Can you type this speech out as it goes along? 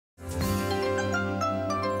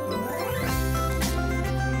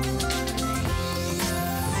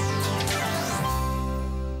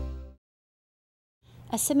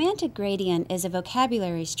A semantic gradient is a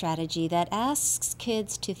vocabulary strategy that asks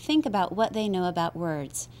kids to think about what they know about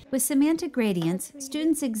words. With semantic gradients,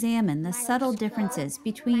 students examine the subtle differences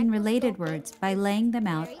between related words by laying them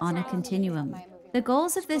out on a continuum. The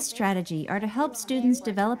goals of this strategy are to help students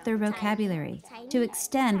develop their vocabulary, to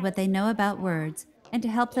extend what they know about words, and to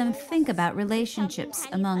help them think about relationships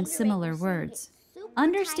among similar words.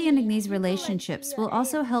 Understanding these relationships will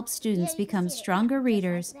also help students become stronger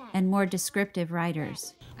readers and more descriptive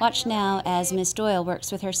writers. Watch now as Miss Doyle works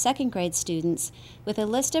with her second grade students with a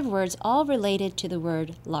list of words all related to the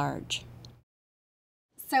word large.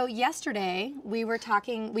 So yesterday we were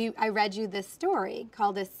talking, I read you this story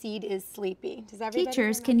called A Seed is Sleepy. Does everybody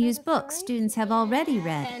Teachers can use books students have already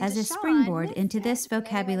read as a springboard into this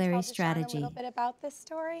vocabulary strategy. A little bit about this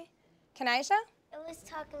story. Kanisha? It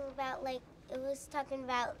was talking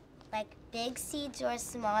about big seeds or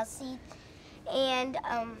small seeds, and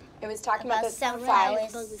it was talking about the sunflower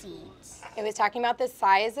seeds. It was talking about the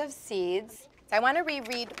size of seeds. I want to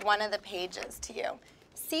reread one of the pages to you.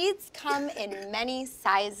 Seeds come in many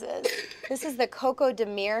sizes. This is the Coco de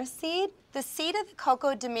Mer seed. The seed of the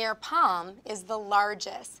Coco de Mer palm is the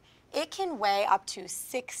largest. It can weigh up to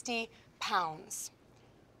 60 pounds.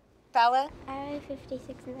 Bella? I weigh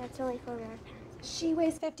 56, and that's only 4 more pounds. She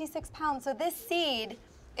weighs 56 pounds, so this seed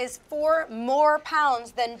is 4 more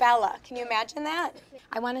pounds than Bella. Can you imagine that?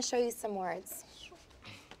 I want to show you some words.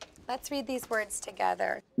 Let's read these words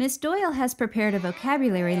together. Miss Doyle has prepared a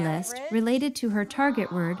vocabulary list related to her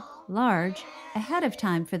target word, large, ahead of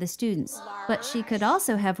time for the students. But she could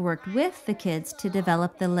also have worked with the kids to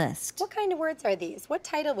develop the list. What kind of words are these? What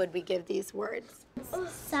title would we give these words?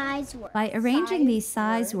 Size words. By arranging these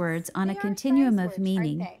size words on a continuum of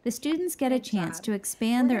meaning, the students get a chance to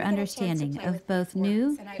expand their understanding of both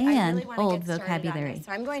new and old vocabulary.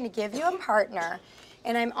 So I'm going to give you a partner,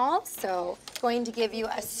 and I'm also going to give you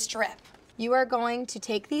a strip. You are going to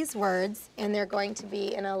take these words, and they're going to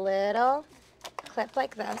be in a little clip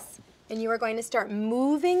like this, and you are going to start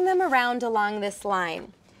moving them around along this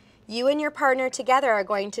line. You and your partner together are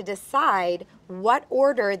going to decide what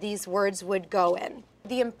order these words would go in.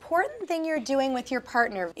 The important thing you're doing with your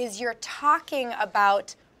partner is you're talking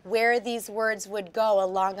about where these words would go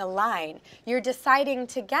along a line. You're deciding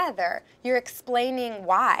together. You're explaining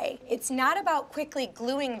why. It's not about quickly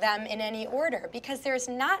gluing them in any order because there's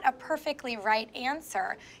not a perfectly right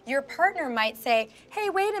answer. Your partner might say, hey,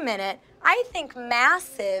 wait a minute, I think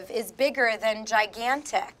massive is bigger than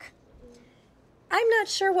gigantic. I'm not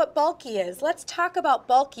sure what bulky is. Let's talk about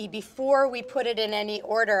bulky before we put it in any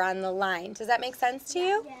order on the line. Does that make sense to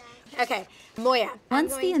you? Yeah. Okay, Moya.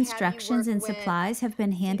 Once the instructions and supplies have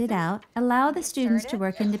been handed out, allow the students to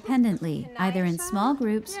work independently, either in small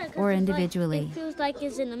groups or individually. It feels like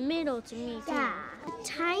it's in the middle to me, too. Yeah.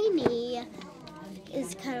 Tiny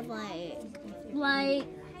is kind of like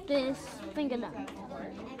this fingernail.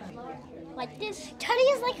 Like this. Tiny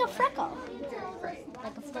is like a freckle.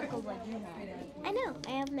 Like a freckle like you have. I know,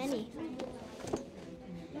 I have many.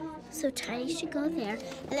 So tiny should go there,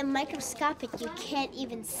 and then microscopic, you can't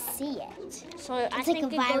even see it. So it's like a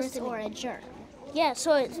virus or a germ. Yeah,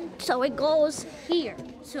 so it goes here.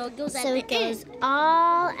 So it goes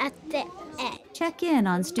all at the end. Check in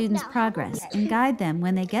on students' progress and guide them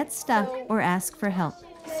when they get stuck or ask for help.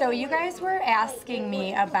 So you guys were asking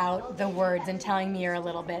me about the words and telling me you're a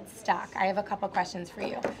little bit stuck. I have a couple questions for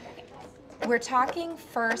you. We're talking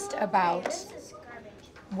first about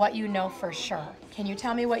what you know for sure. Can you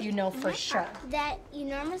tell me what you know for sure? That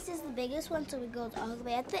enormous is the biggest one, so it goes all the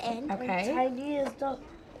way at the end. Okay. And tiny is the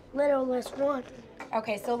littlest one.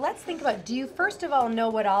 Okay, so let's think about, do you first of all know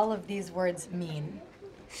what all of these words mean?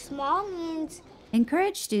 Small means...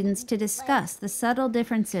 Encourage students to discuss the subtle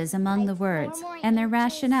differences among the words and their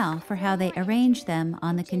rationale for how they arrange them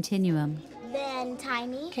on the continuum. Then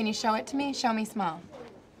tiny. Can you show it to me? Show me small.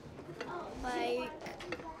 Like...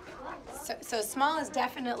 So small is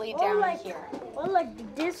definitely down here. Or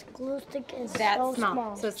like this glue stick is That's so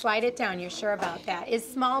small. So slide it down. You're sure about that. Is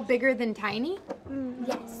small bigger than tiny?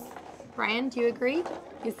 Yes. Brian, do you agree?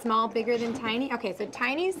 Is small bigger than tiny? Okay, so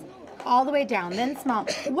tiny's all the way down, then small.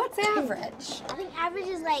 What's average? I think average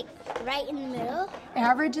is like right in the middle.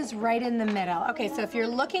 Average is right in the middle. Okay, so if you're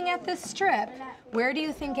looking at this strip, where do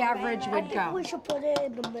you think average would go? We should put it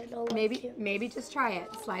in the middle. Maybe just try it.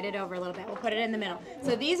 Slide it over a little bit. We'll put it in the middle.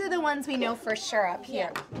 So these are the ones we know for sure up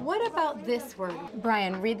here. What about this word?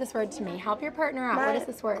 Brian, read this word to me. Help your partner out. What is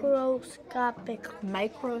this word? Microscopic.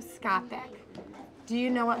 Microscopic. Do you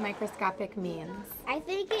know what microscopic means? I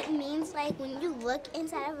think it means like when you look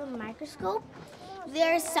inside of a microscope,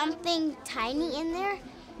 there's something tiny in there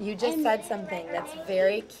You just said something that's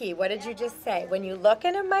very key. What did you just say? When you look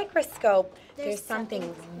in a microscope, there's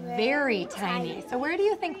something very tiny. So where do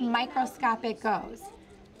you think microscopic goes?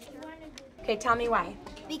 Okay, tell me why.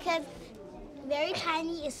 Because very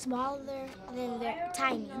tiny is smaller than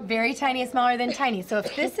tiny. Very tiny is smaller than tiny. So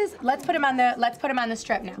if this is, let's put them on the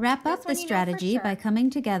strip now. Wrap up the strategy by coming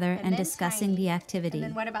together and then discussing the activity. And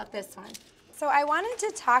then what about this one? So I wanted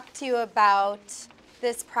to talk to you about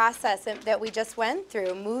this process that we just went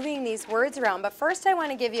through, moving these words around. But first I want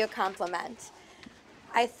to give you a compliment.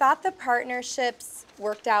 I thought the partnerships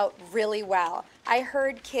worked out really well. I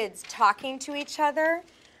heard kids talking to each other.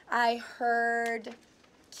 I heard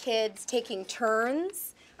kids taking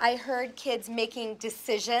turns. I heard kids making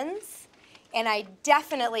decisions. And I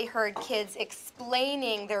definitely heard kids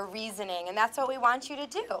explaining their reasoning. And that's what we want you to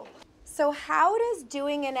do. So how does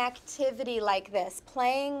doing an activity like this,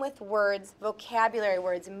 playing with words, vocabulary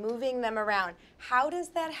words, moving them around, how does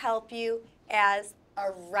that help you as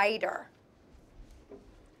a writer?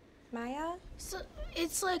 Maya? So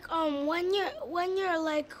it's like when you're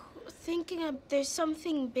like thinking of there's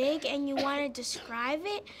something big and you want to describe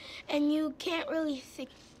it and you can't really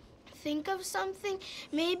think of something,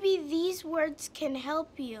 maybe these words can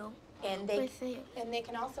help you. And they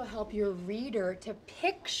can also help your reader to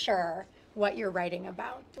picture what you're writing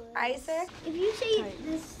about. Isaac? If you say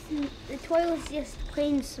the toilet's just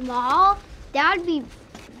plain small, that would be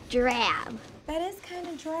drab. That is kind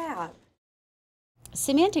of drab.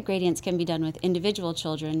 Semantic gradients can be done with individual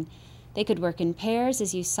children. They could work in pairs,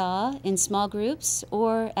 as you saw, in small groups,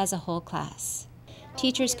 or as a whole class.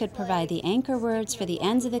 Teachers could provide the anchor words for the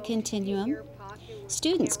ends of the continuum.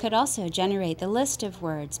 Students could also generate the list of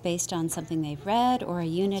words based on something they've read or a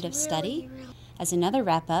unit of study. As another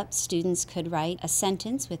wrap-up, students could write a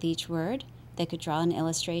sentence with each word. They could draw an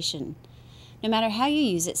illustration. No matter how you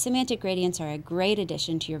use it, semantic gradients are a great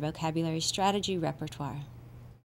addition to your vocabulary strategy repertoire.